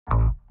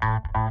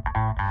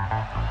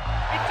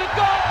It's a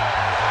goal!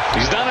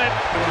 He's done it.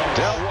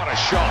 Del, what a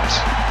shot.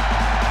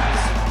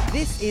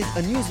 This is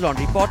a News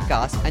Laundry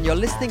podcast and you're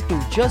listening to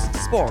Just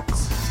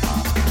Sports.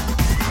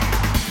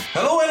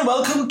 Hello and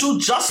welcome to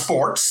Just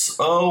Sports,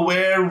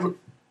 where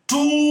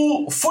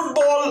two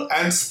football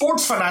and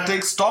sports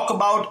fanatics talk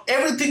about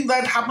everything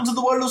that happens in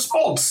the world of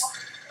sports.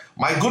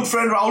 My good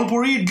friend Rahul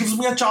Puri, it gives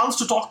me a chance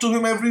to talk to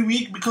him every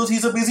week because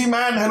he's a busy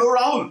man. Hello,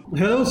 Rahul.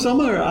 Hello,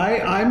 Summer.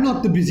 I'm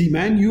not the busy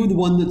man. You're the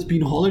one that's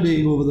been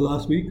holidaying over the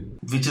last week.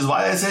 Which is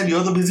why I said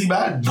you're the busy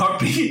man,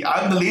 not me.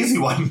 I'm the lazy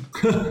one.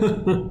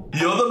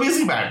 You're the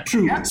busy man.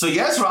 True. So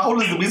yes,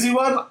 Rahul is the busy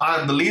one,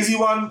 I'm the lazy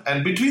one,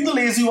 and between the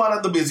lazy one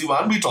and the busy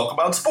one, we talk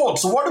about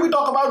sports. So what do we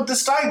talk about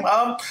this time?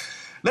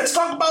 Let's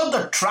talk about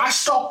the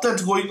trash talk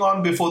that's going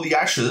on before the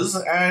Ashes,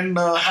 and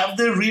have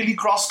they really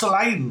crossed a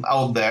line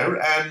out there,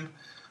 and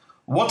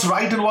what's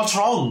right and what's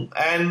wrong.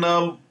 And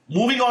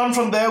moving on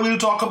from there, we'll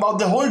talk about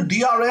the whole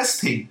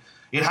DRS thing.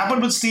 It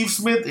happened with Steve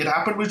Smith, it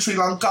happened with Sri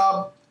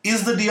Lanka.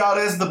 Is the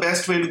DRS the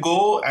best way to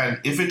go? And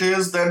if it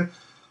is, then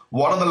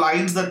what are the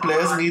lines that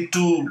players need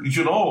to,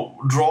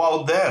 draw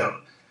out there?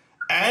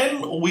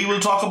 And we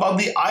will talk about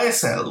the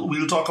ISL,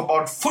 we'll talk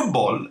about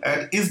football.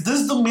 And is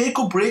this the make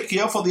or break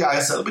year for the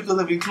ISL? Because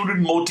they've included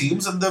more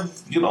teams and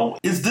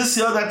is this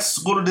year that's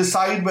going to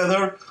decide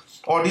whether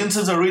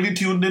audiences are really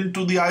tuned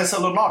into the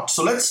ISL or not.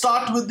 So let's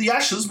start with the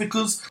Ashes,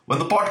 because when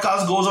the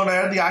podcast goes on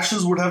air, the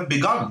Ashes would have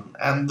begun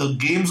and the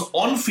games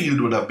on field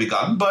would have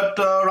begun. But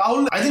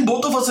Rahul, I think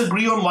both of us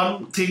agree on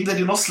one thing,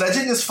 that,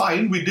 sledging is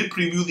fine. We did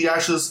preview the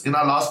Ashes in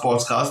our last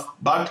podcast.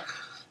 But,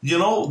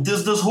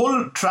 this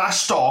whole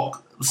trash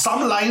talk,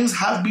 some lines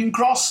have been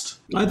crossed.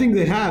 I think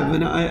they have.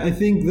 And I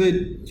think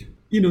that,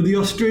 the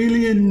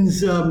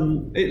Australians,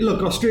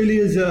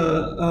 Australia's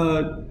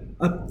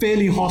a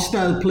fairly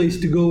hostile place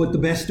to go at the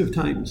best of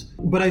times.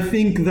 But I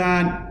think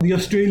that the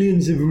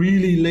Australians have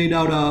really laid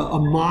out a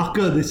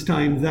marker this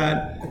time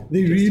that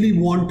they really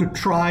want to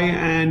try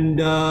and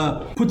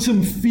put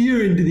some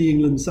fear into the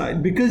England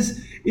side.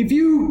 Because if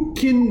you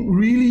can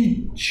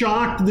really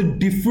chart the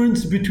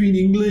difference between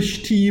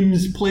English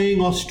teams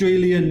playing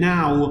Australia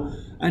now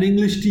and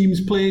English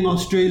teams playing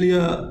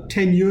Australia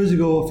 10 years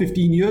ago or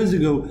 15 years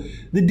ago,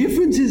 the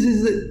difference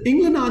is that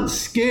England aren't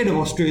scared of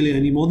Australia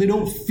anymore. They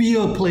don't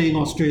fear playing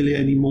Australia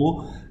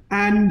anymore.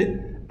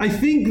 And I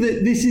think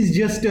that this is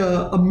just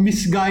a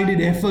misguided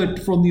effort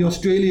from the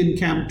Australian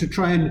camp to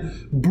try and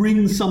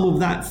bring some of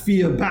that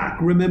fear back.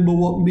 Remember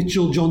what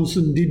Mitchell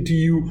Johnson did to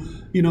you,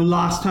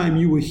 last time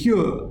you were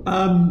here.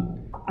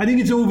 I think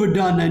it's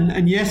overdone.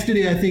 And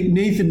yesterday, I think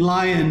Nathan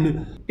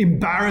Lyon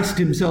embarrassed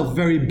himself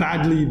very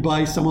badly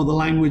by some of the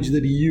language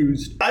that he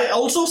used. I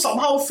also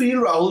somehow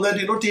feel, Rahul, that,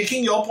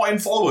 taking your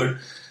point forward,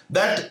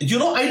 that,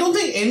 I don't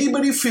think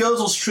anybody fears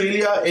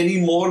Australia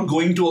anymore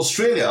going to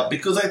Australia,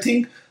 because I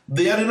think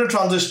they are in a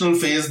transitional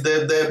phase.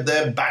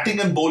 Their batting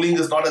and bowling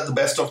is not at the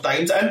best of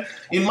times. And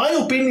in my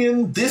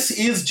opinion, this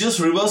is just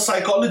reverse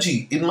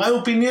psychology. In my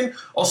opinion,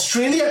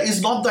 Australia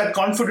is not that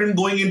confident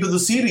going into the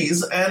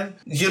series. And,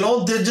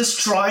 they're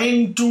just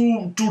trying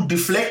to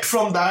deflect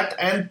from that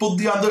and put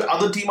the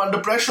other team under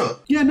pressure.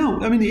 Yeah, no,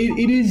 I mean,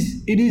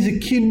 it is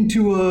akin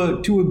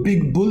to a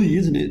big bully,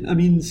 isn't it? I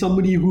mean,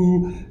 somebody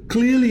who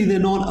clearly they're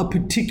not a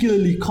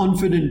particularly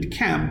confident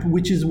camp,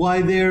 which is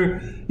why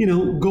they're,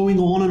 going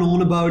on and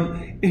on about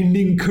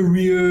ending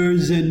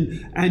careers and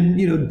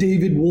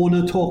David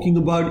Warner talking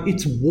about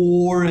it's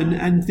war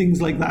and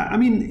things like that. I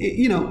mean,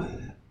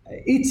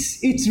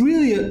 it's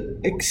really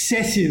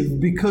excessive,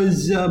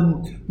 because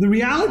the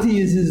reality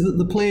is that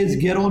the players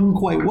get on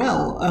quite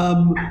well.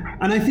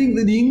 And I think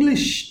that the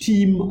English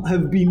team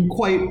have been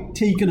quite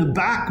taken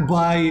aback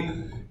by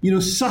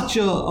such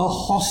a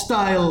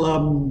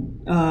hostile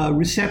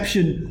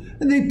reception.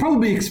 And they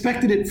probably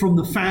expected it from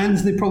the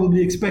fans. They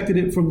probably expected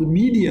it from the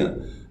media.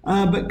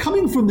 But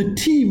coming from the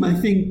team, I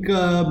think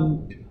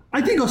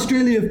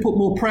Australia have put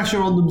more pressure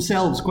on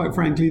themselves, quite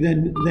frankly,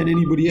 than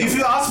anybody else. If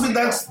you ask me,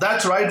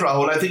 that's right,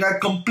 Rahul. I think I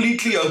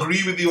completely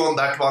agree with you on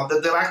that one,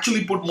 that they've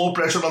actually put more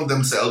pressure on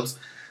themselves.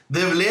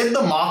 They've laid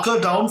the marker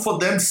down for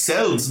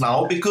themselves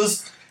now,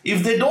 because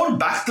if they don't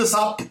back this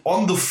up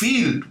on the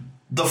field,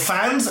 the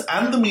fans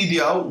and the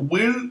media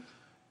will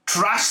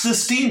trash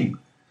this team,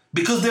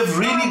 because they've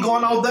really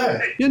gone out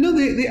there. Yeah, no,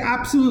 they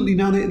absolutely,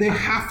 now they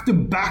have to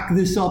back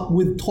this up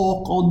with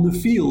talk on the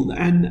field.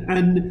 And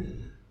I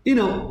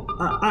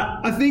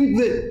think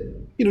that,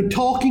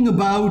 talking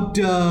about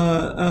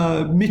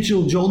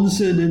Mitchell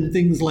Johnson and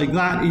things like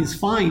that is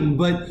fine,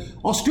 but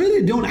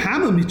Australia don't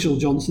have a Mitchell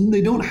Johnson.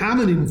 They don't have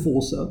an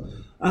enforcer.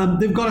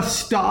 They've got a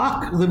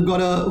Stark. They've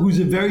got who's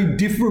a very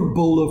different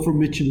bowler from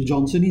Mitchell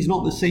Johnson. He's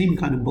not the same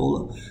kind of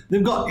bowler.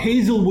 They've got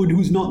Hazelwood,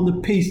 who's not in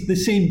the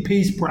same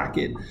pace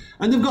bracket.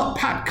 And they've got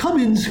Pat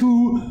Cummins,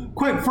 who,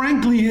 quite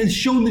frankly, has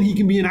shown that he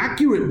can be an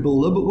accurate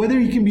bowler, but whether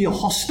he can be a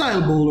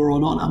hostile bowler or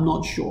not, I'm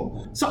not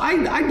sure. So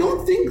I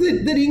don't think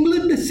that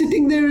England is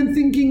sitting there and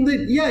thinking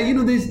that,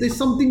 there's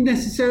something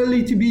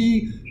necessarily to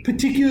be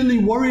particularly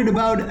worried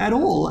about at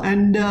all.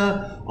 And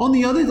on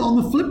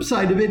the flip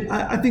side of it,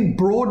 I think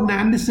Broad and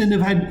Anderson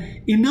have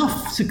had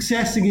enough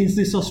success against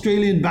this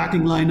Australian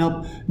batting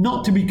lineup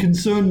not to be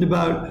concerned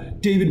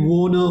about David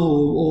Warner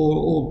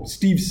or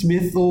Steve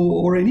Smith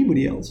or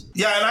anybody else.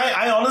 Yeah, and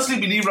I honestly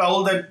believe,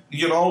 Rahul, that,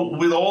 you know,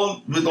 with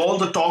all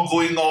the talk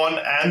going on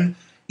and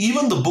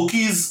even the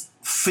bookies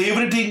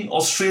favoriting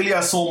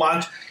Australia so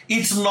much,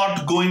 it's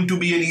not going to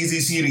be an easy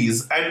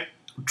series. And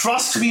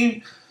trust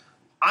me,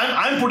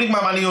 I'm putting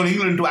my money on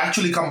England to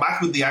actually come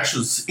back with the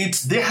Ashes.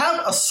 They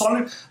have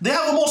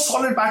a more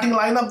solid batting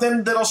lineup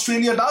than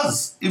Australia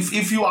does.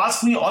 If you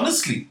ask me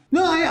honestly.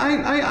 No,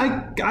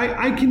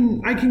 I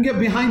can get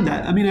behind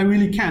that. I mean, I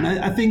really can.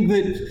 I think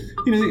that,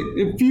 you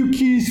know, a few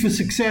keys for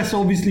success,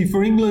 obviously,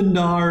 for England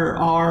are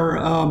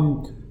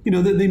you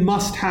know, that they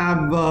must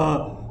have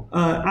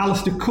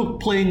Alistair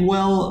Cook playing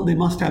well. They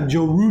must have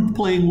Joe Root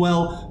playing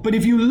well. But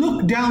if you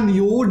look down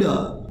the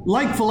order,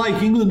 like for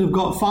like, England have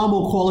got far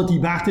more quality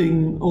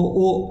batting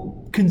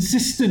or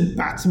consistent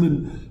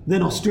batsmen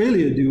than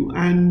Australia do.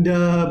 And,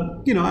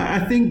 you know, I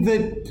think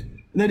that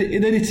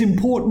it's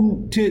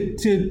important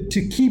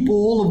to keep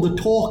all of the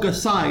talk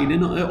aside.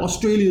 And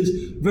Australia's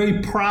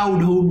very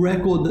proud home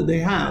record that they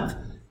have,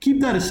 keep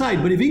that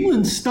aside. But if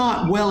England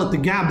start well at the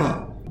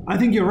Gabba, I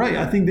think you're right.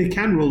 I think they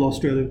can roll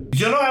Australia.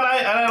 You know,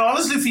 and I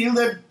honestly feel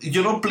that,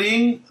 you know,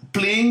 playing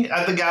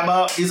at the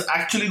Gabba is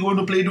actually going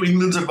to play to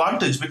England's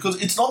advantage because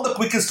it's not the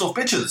quickest of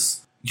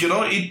pitches. You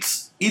know,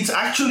 it's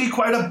actually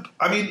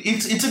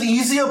it's an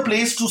easier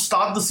place to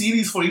start the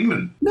series for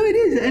England. No, it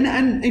is.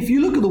 And if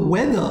you look at the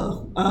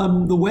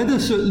weather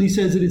certainly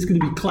says that it's going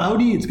to be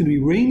cloudy, it's going to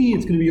be rainy,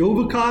 it's going to be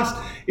overcast.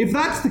 If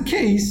that's the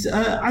case,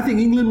 I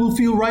think England will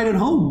feel right at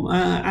home.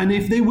 And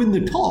if they win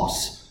the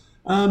toss,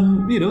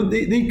 you know,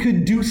 they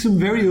could do some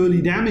very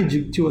early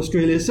damage to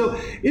Australia. So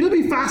it'll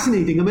be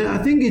fascinating. I mean, I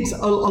think it's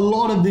a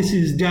lot of this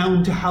is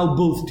down to how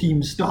both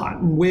teams start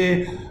and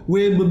where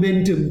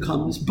momentum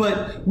comes.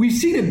 But we've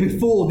seen it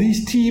before.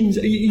 These teams,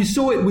 you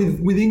saw it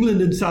with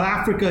England and South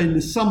Africa in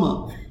the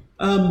summer.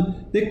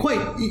 They're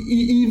quite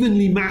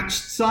evenly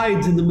matched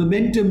sides, and the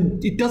momentum,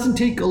 it doesn't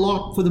take a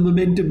lot for the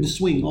momentum to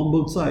swing on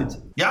both sides.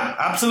 Yeah,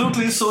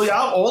 absolutely. So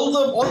yeah, all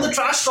the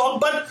trash talk,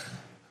 but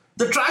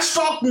the trash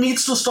talk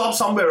needs to stop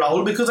somewhere,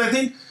 Rahul, because I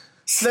think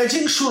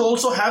sledging should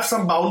also have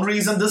some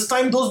boundaries, and this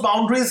time those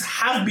boundaries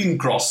have been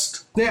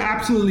crossed. They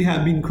absolutely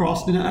have been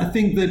crossed, and I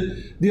think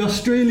that the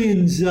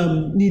Australians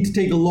need to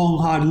take a long,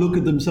 hard look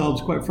at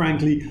themselves, quite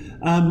frankly.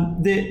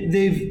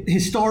 They've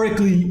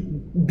historically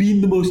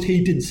been the most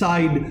hated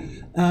side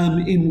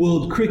in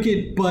world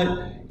cricket, but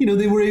you know,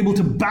 they were able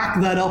to back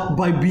that up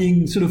by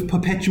being sort of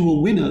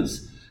perpetual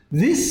winners.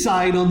 This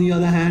side, on the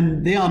other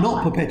hand, they are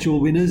not perpetual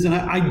winners, and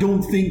I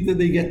don't think that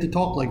they get to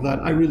talk like that.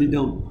 I really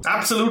don't.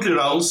 Absolutely,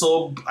 Rahul.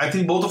 So I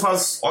think both of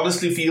us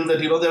honestly feel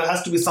that, you know, there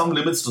has to be some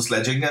limits to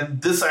sledging,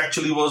 and this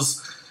actually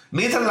was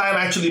Nathan Lyon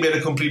actually made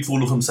a complete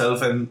fool of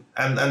himself, and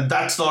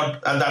that's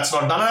not done.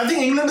 And I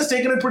think England has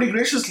taken it pretty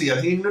graciously. I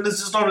think England has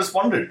just not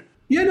responded.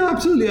 Yeah, no,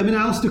 absolutely. I mean,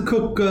 Alistair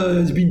Cook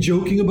has been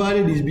joking about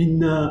it. He's been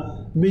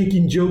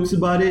making jokes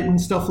about it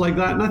and stuff like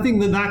that, and I think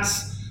that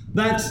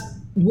that's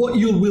what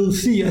you will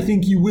see. I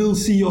think you will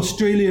see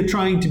Australia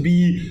trying to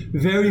be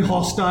very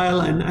hostile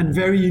and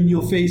very in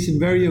your face and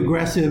very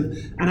aggressive.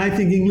 And I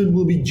think England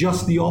will be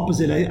just the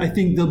opposite. I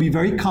think they'll be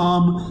very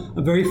calm,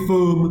 very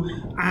firm.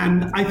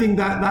 And I think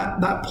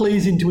that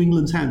plays into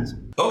England's hands.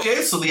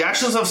 Okay, so the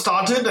Ashes have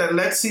started, and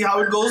let's see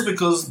how it goes,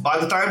 because by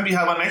the time we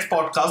have our next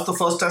podcast, the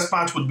first test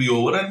match would be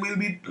over, and we'll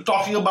be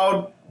talking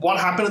about what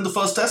happened in the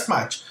first test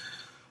match.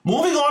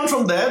 Moving on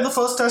from there, the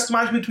first test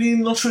match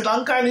between Sri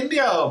Lanka and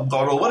India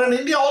got over, and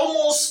India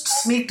almost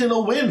sneaked in a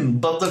win.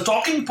 But the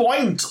talking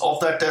point of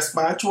that test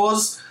match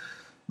was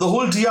the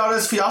whole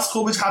DRS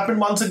fiasco, which happened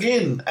once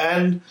again.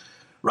 And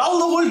Rahul,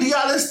 the whole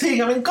DRS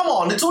thing, I mean, come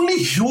on, it's only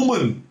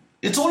human.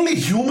 It's only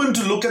human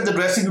to look at the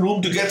dressing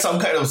room to get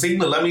some kind of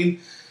signal. I mean,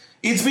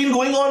 it's been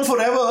going on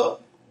forever.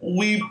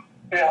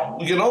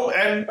 You know,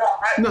 and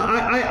no,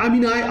 I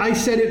mean, I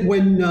said it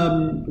when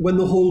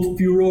the whole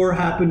furor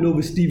happened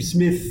over Steve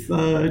Smith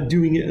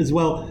doing it as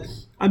well.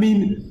 I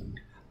mean,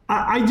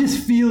 I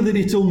just feel that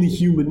it's only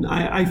human.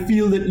 I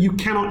feel that you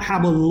cannot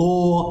have a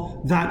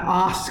law that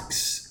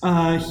asks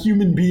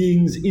human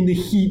beings in the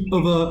heat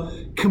of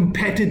a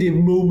competitive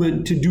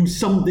moment to do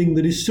something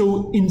that is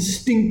so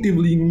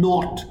instinctively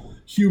not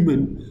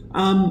human.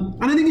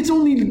 And I think it's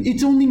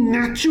only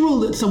natural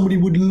that somebody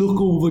would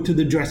look over to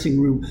the dressing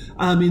room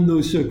in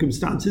those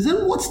circumstances.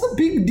 And what's the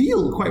big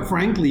deal, quite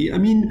frankly? I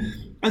mean,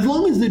 as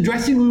long as the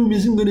dressing room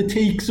isn't going to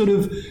take sort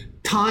of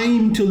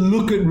time to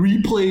look at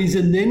replays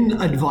and then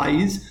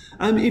advise,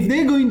 if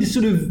they're going to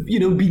sort of, you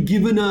know, be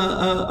given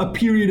a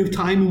period of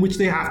time in which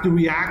they have to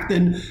react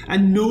and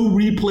no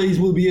replays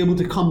will be able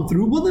to come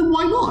through, well, then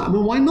why not? I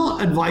mean, why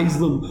not advise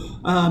them,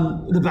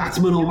 the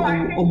batsmen,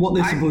 on what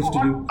they're supposed to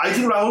do? I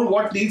think, Rahul,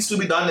 what needs to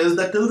be done is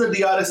that till the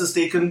DRS is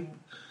taken,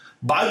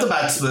 by the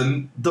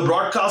batsman, the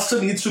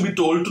broadcaster needs to be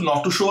told to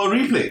not to show a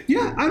replay.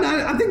 Yeah, and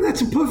I think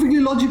that's a perfectly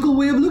logical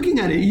way of looking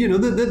at it. You know,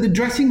 the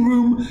dressing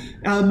room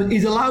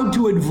is allowed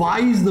to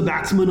advise the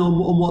batsman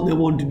on what they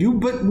want to do,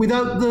 but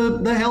without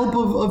the help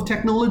of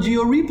technology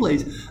or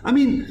replays. I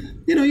mean,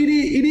 you know,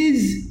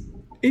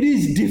 it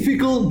is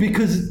difficult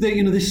because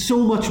there's so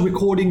much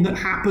recording that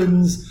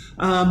happens.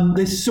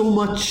 There's so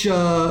much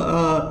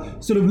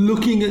sort of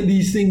looking at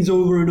these things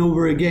over and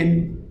over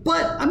again.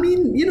 But, I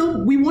mean, you know,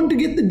 we want to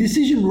get the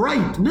decision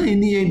right in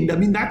the end. I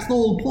mean, that's the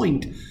whole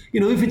point. You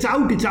know, if it's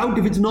out, it's out.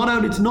 If it's not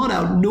out, it's not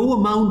out. No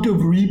amount of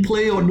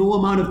replay or no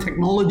amount of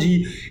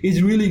technology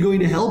is really going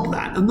to help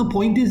that. And the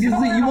point is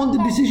that you want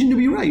the decision to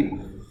be right.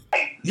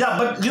 Yeah,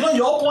 but, you know,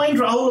 your point,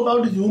 Rahul,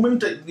 about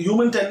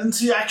human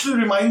tendency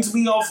actually reminds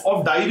me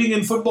of diving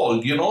in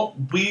football. You know,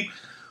 we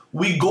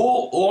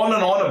go on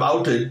and on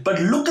about it, but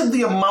look at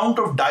the amount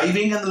of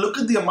diving and look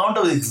at the amount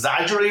of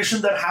exaggeration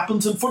that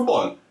happens in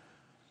football.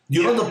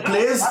 You know,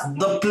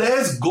 the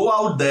players go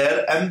out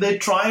there and they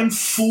try and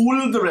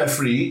fool the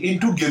referee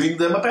into giving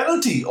them a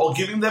penalty or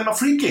giving them a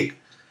free kick.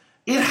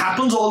 It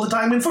happens all the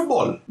time in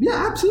football.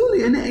 Yeah,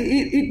 absolutely.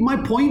 And my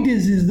point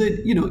is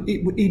that, you know,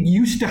 it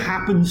used to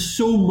happen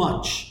so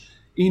much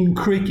in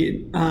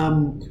cricket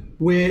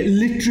where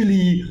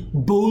literally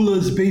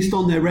bowlers, based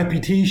on their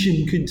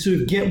reputation, could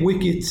sort of get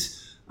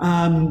wickets.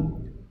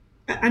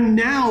 And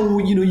now,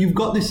 you know, you've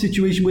got this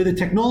situation where the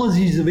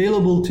technology is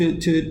available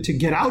to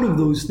get out of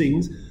those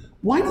things.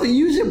 Why not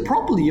use it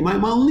properly? My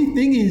only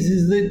thing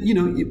is that, you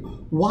know,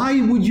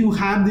 why would you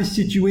have this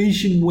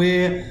situation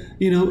where,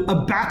 you know,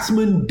 a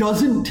batsman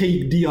doesn't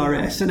take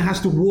DRS and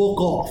has to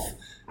walk off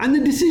and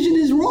the decision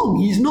is wrong?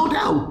 He's not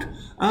out.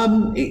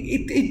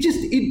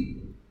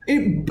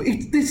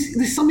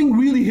 There's something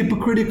really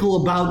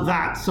hypocritical about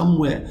that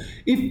somewhere.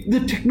 If the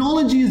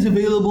technology is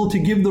available to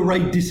give the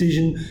right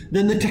decision,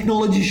 then the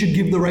technology should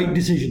give the right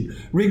decision.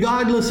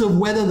 Regardless of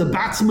whether the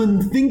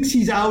batsman thinks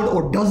he's out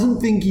or doesn't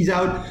think he's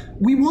out,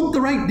 we want the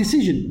right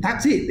decision.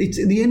 That's it. It's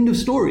the end of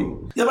story.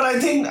 Yeah, but I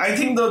think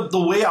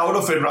the way out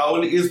of it,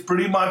 Rahul, is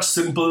pretty much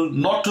simple: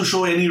 not to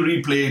show any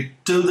replay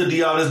till the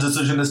DRS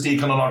decision is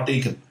taken or not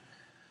taken.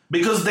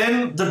 Because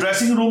then the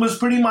dressing room is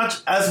pretty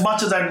much as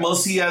at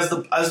mercy as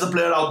the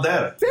player out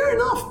there. Fair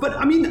enough, but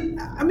I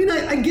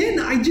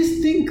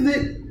just think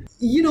that,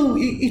 you know,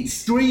 it's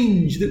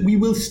strange that we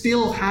will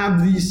still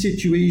have these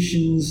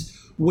situations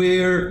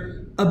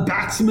where a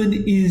batsman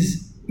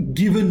is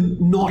given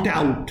not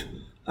out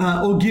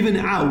or given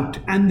out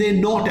and they're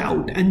not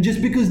out, and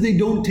just because they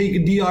don't take a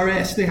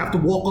DRS, they have to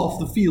walk off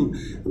the field.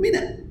 I mean,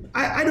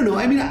 I don't know.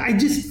 I mean, I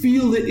just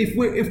feel that if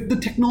the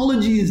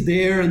technology is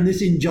there and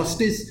this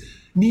injustice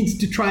needs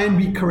to try and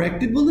be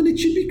corrected, well, then it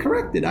should be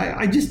corrected.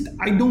 I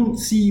don't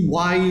see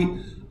why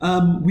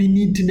we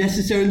need to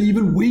necessarily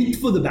even wait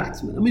for the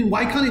batsman. I mean,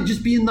 why can't it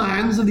just be in the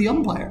hands of the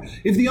umpire?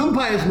 If the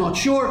umpire is not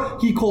sure,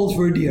 he calls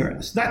for a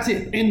DRS. That's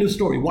it. End of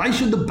story. Why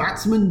should the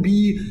batsman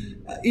be,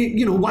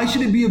 why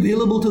should it be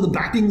available to the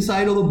batting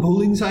side or the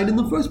bowling side in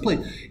the first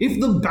place? If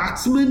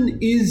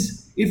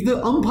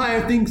the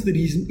umpire thinks that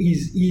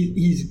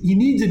he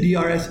needs a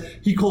DRS,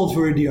 he calls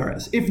for a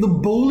DRS. If the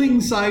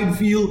bowling side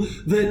feel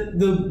that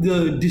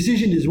the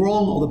decision is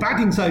wrong, or the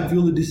batting side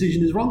feel the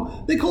decision is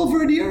wrong, they call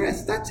for a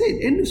DRS. That's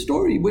it. End of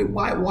story.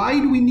 Why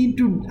do we need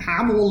to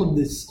have all of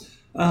this?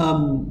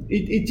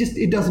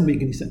 It doesn't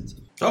make any sense.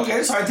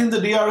 Okay, so I think the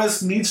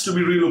DRS needs to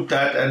be relooked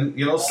at, and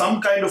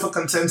some kind of a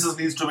consensus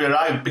needs to be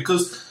arrived,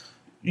 because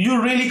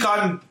you really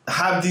can't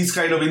have these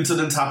kind of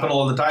incidents happen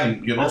all the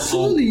time,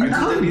 Absolutely, you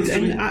can't.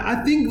 And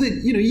I think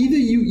that, either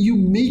you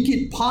make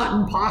it part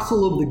and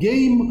parcel of the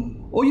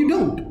game or you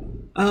don't.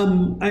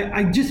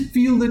 I just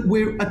feel that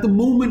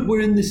we're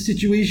in this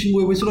situation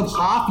where we're sort of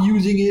half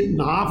using it and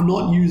half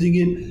not using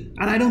it,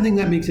 and I don't think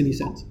that makes any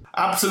sense.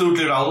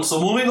 Absolutely, Rahul. So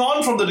moving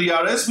on from the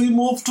DRS, we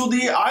move to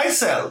the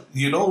ISL,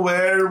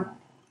 where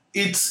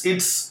it's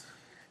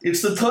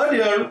the third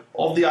year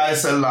of the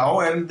ISL now,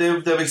 and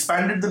they've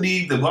expanded the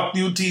league, they've got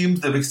new teams,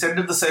 they've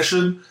extended the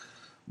session.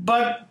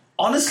 But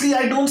honestly,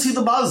 I don't see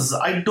the buzz.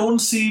 I don't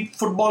see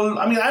football.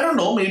 I mean, I don't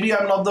know, maybe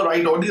I'm not the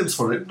right audience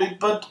for it,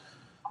 but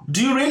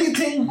do you really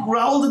think,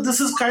 Rahul, that this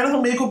is kind of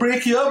a make or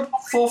break year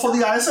for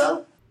the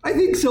ISL? I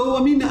think so.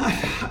 I mean,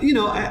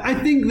 I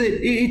think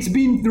that it's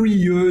been 3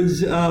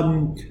 years.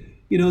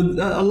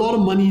 A lot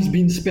of money's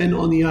been spent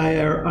on the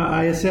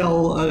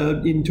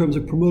ISL in terms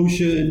of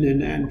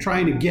promotion and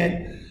trying to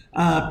get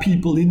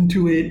people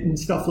into it and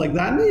stuff like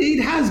that. And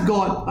it has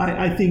got,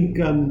 I think,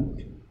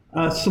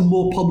 some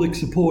more public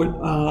support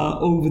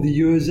over the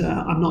years.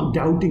 I'm not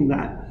doubting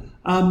that.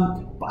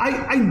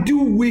 I do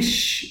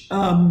wish,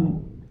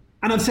 and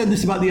I've said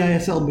this about the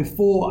ISL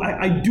before,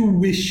 I do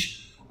wish,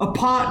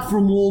 apart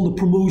from all the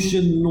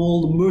promotion and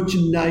all the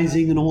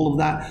merchandising and all of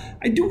that,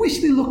 I do wish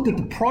they looked at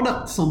the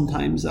product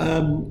sometimes.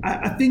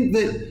 I think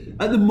that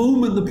at the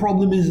moment the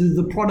problem is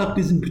the product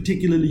isn't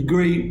particularly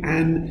great,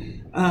 and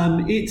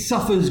it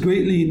suffers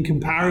greatly in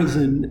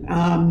comparison.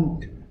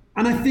 And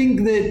I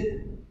think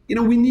that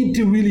we need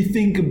to really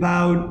think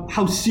about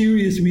how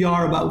serious we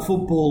are about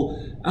football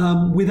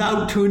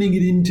without turning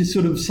it into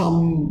sort of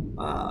some,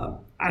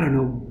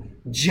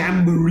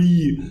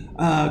 jamboree,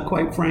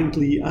 quite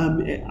frankly.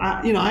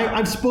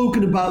 I've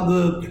spoken about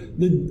the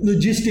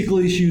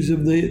logistical issues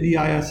of the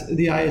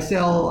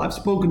ISL. I've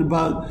spoken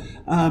about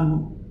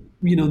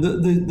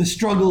the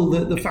struggle,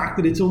 the fact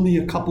that it's only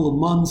a couple of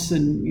months,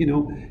 and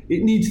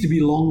it needs to be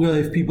longer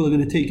if people are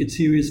going to take it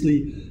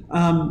seriously.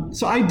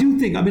 So I do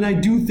think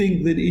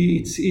that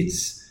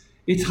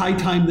it's high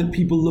time that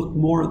people look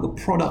more at the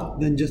product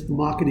than just the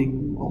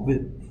marketing of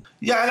it.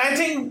 Yeah, and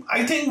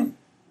I think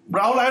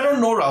Rahul, I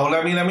don't know, Rahul.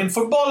 I mean,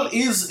 football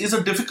is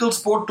a difficult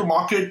sport to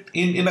market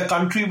in a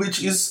country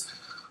which is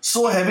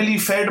so heavily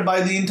fed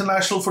by the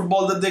international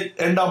football that they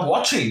end up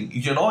watching.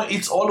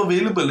 It's all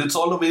available.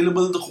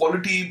 The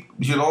quality,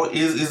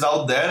 is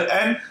out there.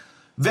 And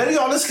very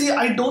honestly,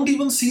 I don't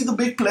even see the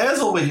big players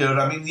over here.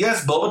 I mean,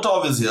 yes,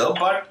 Berbatov is here,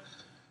 but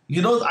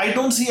I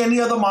don't see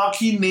any other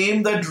marquee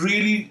name that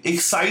really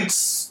excites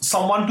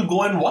someone to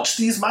go and watch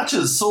these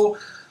matches. So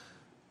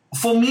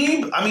for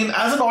me, I mean,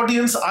 as an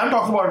audience, I'm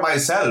talking about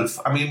myself.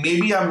 I mean,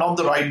 maybe I'm not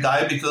the right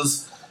guy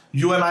because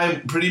you and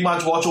I pretty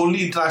much watch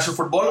only international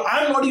football.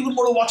 I'm not even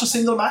going to watch a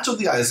single match of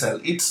the ISL.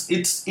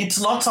 It's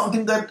not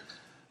something that,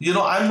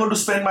 I'm going to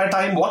spend my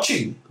time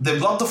watching. They've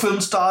got the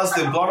film stars,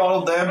 they've got all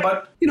of them,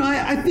 but...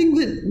 I think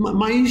that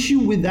my issue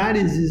with that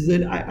is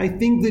that I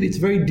think that it's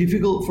very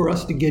difficult for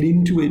us to get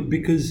into it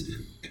because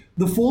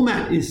the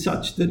format is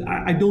such that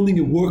I don't think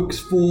it works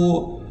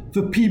for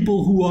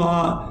people who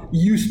are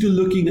used to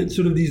looking at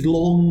sort of these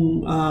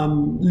long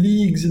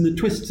leagues and the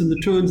twists and the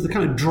turns, the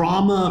kind of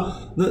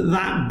drama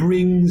that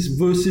brings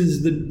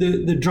versus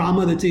the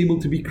drama that's able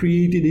to be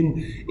created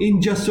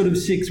in just sort of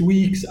 6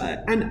 weeks.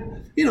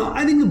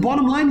 I think the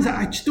bottom line is that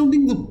I just don't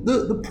think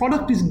the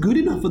product is good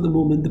enough at the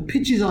moment. The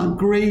pitches aren't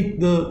great.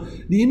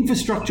 The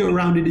infrastructure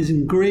around it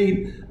isn't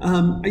great.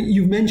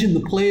 You've mentioned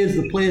the players.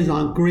 The players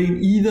aren't great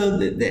either.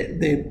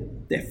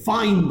 They're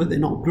fine, but they're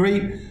not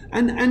great.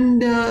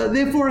 And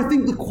therefore, I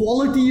think the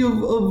quality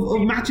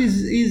of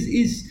matches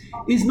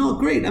is not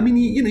great. I mean,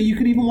 you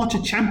could even watch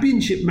a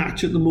championship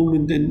match at the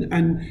moment,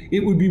 and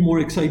it would be more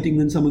exciting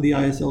than some of the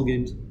ISL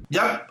games.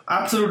 Yeah,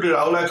 absolutely,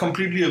 Rahul. I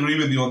completely agree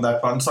with you on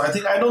that one. So I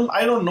think I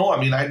don't know. I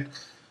mean,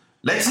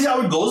 let's see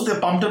how it goes. They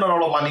pumped in a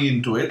lot of money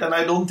into it, and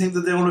I don't think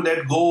that they're going to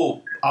let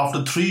go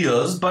after 3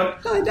 years.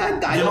 But I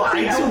don't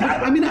think so.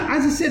 I mean,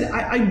 as I said,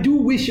 I do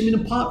wish. I mean,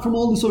 apart from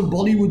all the sort of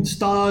Bollywood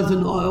stars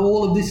and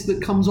all of this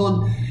that comes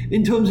on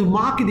in terms of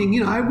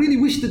marketing, I really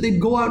wish that they'd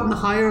go out and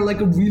hire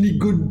like a really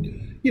good,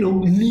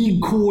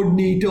 league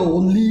coordinator or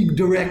league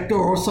director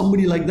or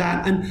somebody like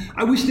that. And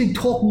I wish they'd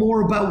talk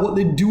more about what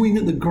they're doing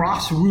at the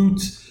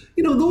grassroots.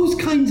 Those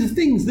kinds of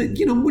things that,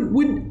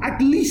 would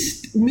at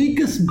least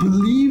make us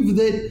believe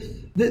that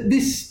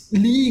this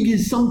league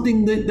is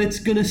something that's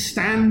going to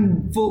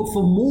stand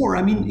for more.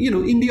 I mean,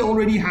 India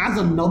already has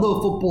another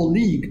football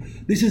league.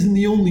 This isn't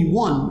the only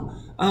one.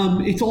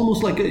 It's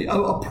almost like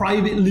a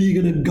private league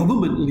and a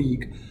government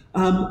league.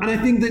 And I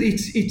think that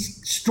it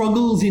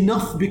struggles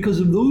enough because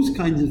of those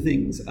kinds of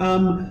things.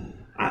 And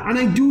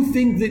I do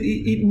think that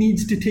it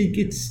needs to take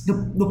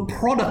the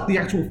product, the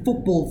actual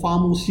football, far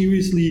more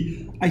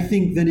seriously, I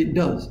think, than it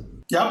does.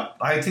 Yeah,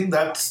 I think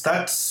that's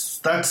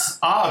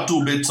our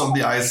 2 bits on the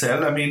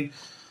ISL. I mean,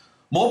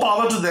 more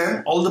power to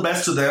them, all the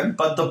best to them,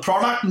 but the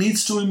product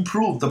needs to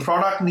improve. The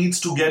product needs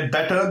to get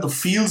better. The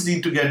fields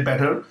need to get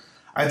better.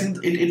 I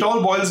think it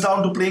all boils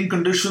down to playing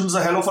conditions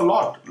a hell of a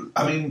lot.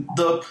 I mean,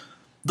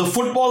 the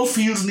football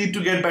fields need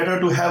to get better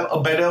to have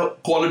a better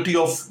quality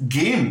of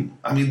game.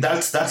 I mean,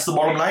 that's the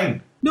bottom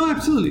line. No,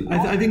 absolutely.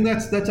 I think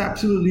that's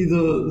absolutely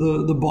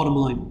the bottom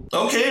line.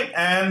 Okay,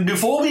 and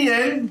before we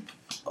end,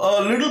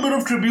 a little bit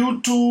of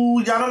tribute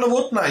to Jana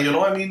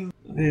Novotná,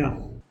 Yeah.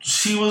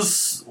 She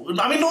was...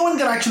 no one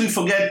can actually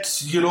forget,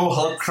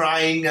 her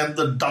crying and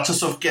the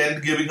Duchess of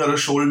Kent giving her a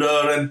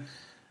shoulder. And,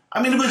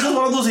 it was just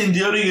one of those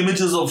endearing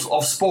images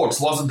of sports,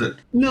 wasn't it?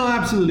 No,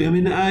 absolutely.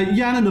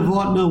 Jana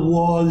Novotná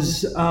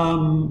was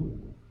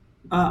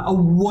a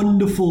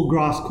wonderful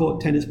grass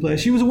court tennis player.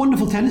 She was a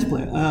wonderful tennis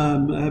player,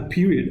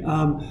 period.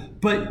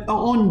 But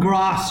on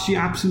grass, she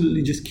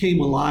absolutely just came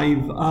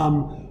alive.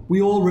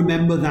 We all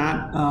remember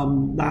that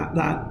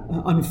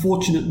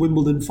unfortunate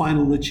Wimbledon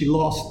final that she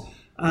lost,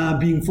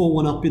 being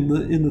 4-1 up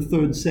in the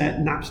third set,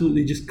 and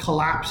absolutely just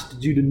collapsed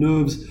due to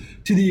nerves,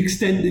 to the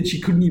extent that she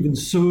couldn't even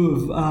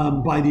serve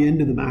by the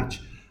end of the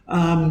match.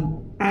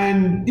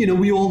 And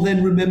we all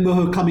then remember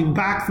her coming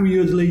back 3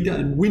 years later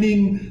and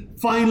winning,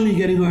 finally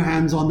getting her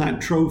hands on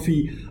that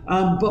trophy.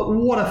 But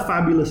what a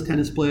fabulous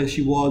tennis player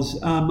she was.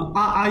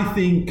 I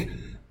think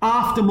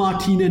after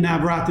Martina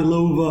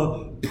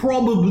Navratilova,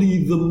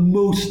 probably the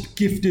most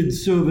gifted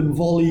serve and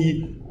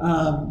volley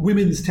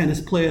women's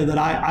tennis player that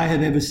I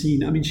have ever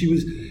seen. She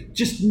was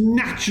just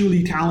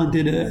naturally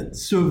talented at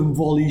serve and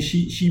volley.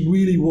 She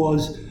really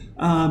was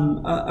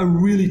a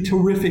really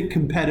terrific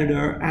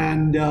competitor.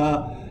 And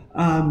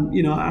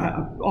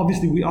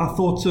obviously our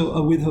thoughts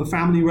are with her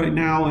family right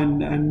now,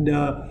 and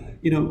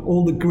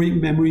all the great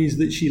memories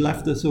that she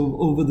left us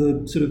over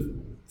the sort of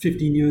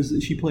 15 years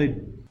that she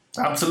played.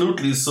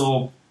 Absolutely.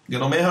 So,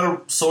 may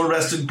her soul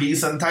rest in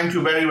peace, and thank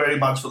you very, very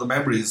much for the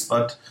memories.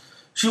 But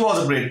she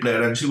was a great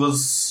player, and she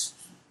was,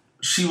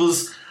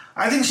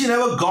 I think she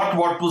never got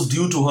what was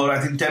due to her. I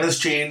think tennis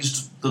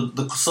changed,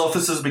 the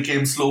surfaces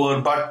became slower,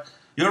 but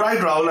you're right,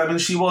 Rahul. I mean,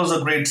 she was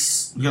a great,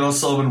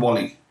 serve and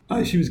volley.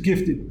 She was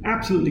gifted,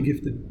 absolutely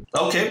gifted.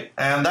 Okay,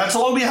 and that's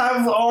all we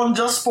have on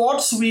Just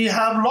Sports. We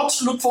have lots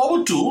to look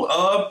forward to.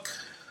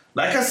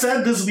 Like I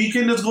said, this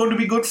weekend is going to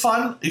be good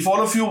fun. If all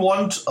of you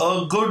want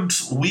a good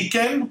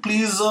weekend,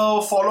 please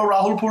follow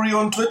Rahul Puri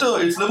on Twitter.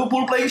 It's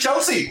Liverpool playing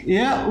Chelsea.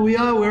 Yeah, we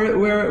are.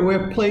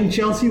 We're playing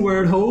Chelsea.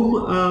 We're at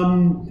home.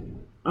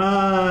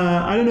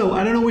 I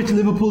don't know which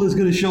Liverpool is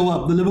going to show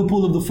up. The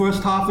Liverpool of the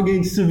first half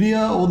against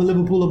Sevilla, or the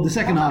Liverpool of the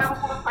second half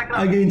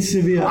against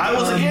Sevilla.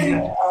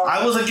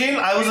 I was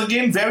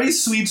again very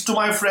sweet to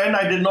my friend.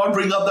 I did not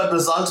bring up that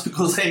results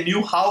because I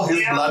knew how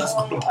his blood is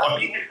going to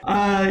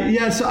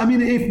boil. So I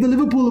mean, if the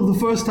Liverpool of the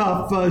first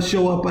half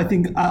show up, I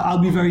think I'll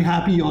be very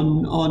happy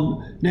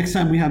on next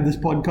time we have this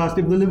podcast.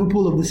 If the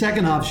Liverpool of the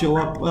second half show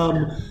up,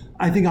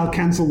 I think I'll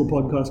cancel the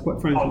podcast,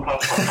 quite frankly.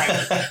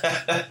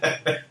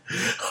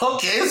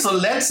 Okay, so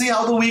let's see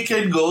how the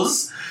weekend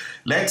goes.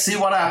 Let's see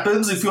what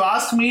happens. If you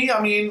ask me,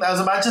 I mean, as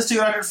a Manchester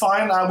United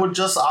fan, I would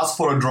just ask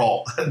for a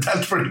draw.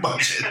 That's pretty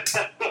much it.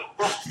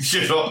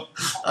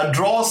 A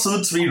draw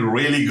suits me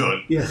really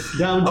good. Yes,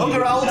 down to okay,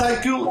 Rahul,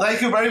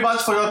 thank you very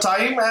much for your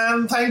time,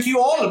 and thank you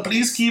all.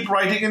 Please keep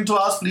writing into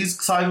us. Please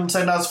send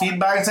us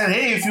feedback. And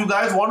hey, if you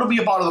guys want to be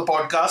a part of the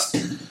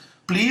podcast,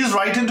 please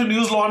write into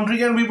News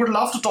Laundry, and we would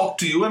love to talk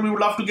to you, and we would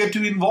love to get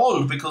you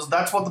involved, because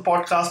that's what the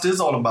podcast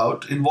is all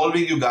about,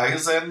 involving you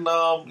guys and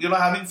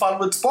having fun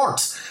with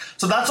sports.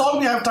 So that's all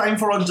we have time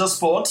for on Just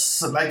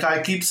Sports. Like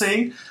I keep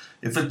saying,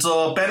 if it's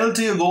a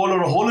penalty, a goal,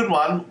 or a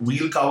hole-in-one,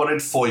 we'll cover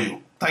it for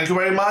you. Thank you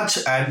very much,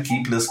 and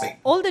keep listening.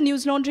 All the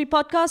News Laundry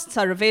podcasts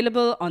are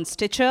available on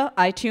Stitcher,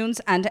 iTunes,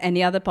 and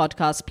any other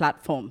podcast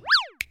platform.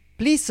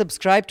 Please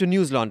subscribe to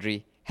News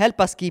Laundry. Help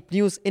us keep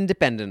news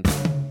independent.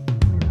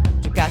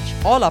 To catch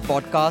all our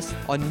podcasts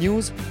on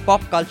news,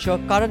 pop culture,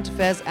 current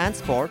affairs, and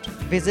sport,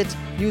 visit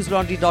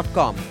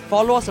newslaundry.com.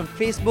 Follow us on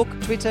Facebook,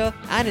 Twitter,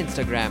 and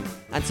Instagram,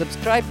 and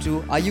subscribe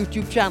to our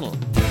YouTube channel.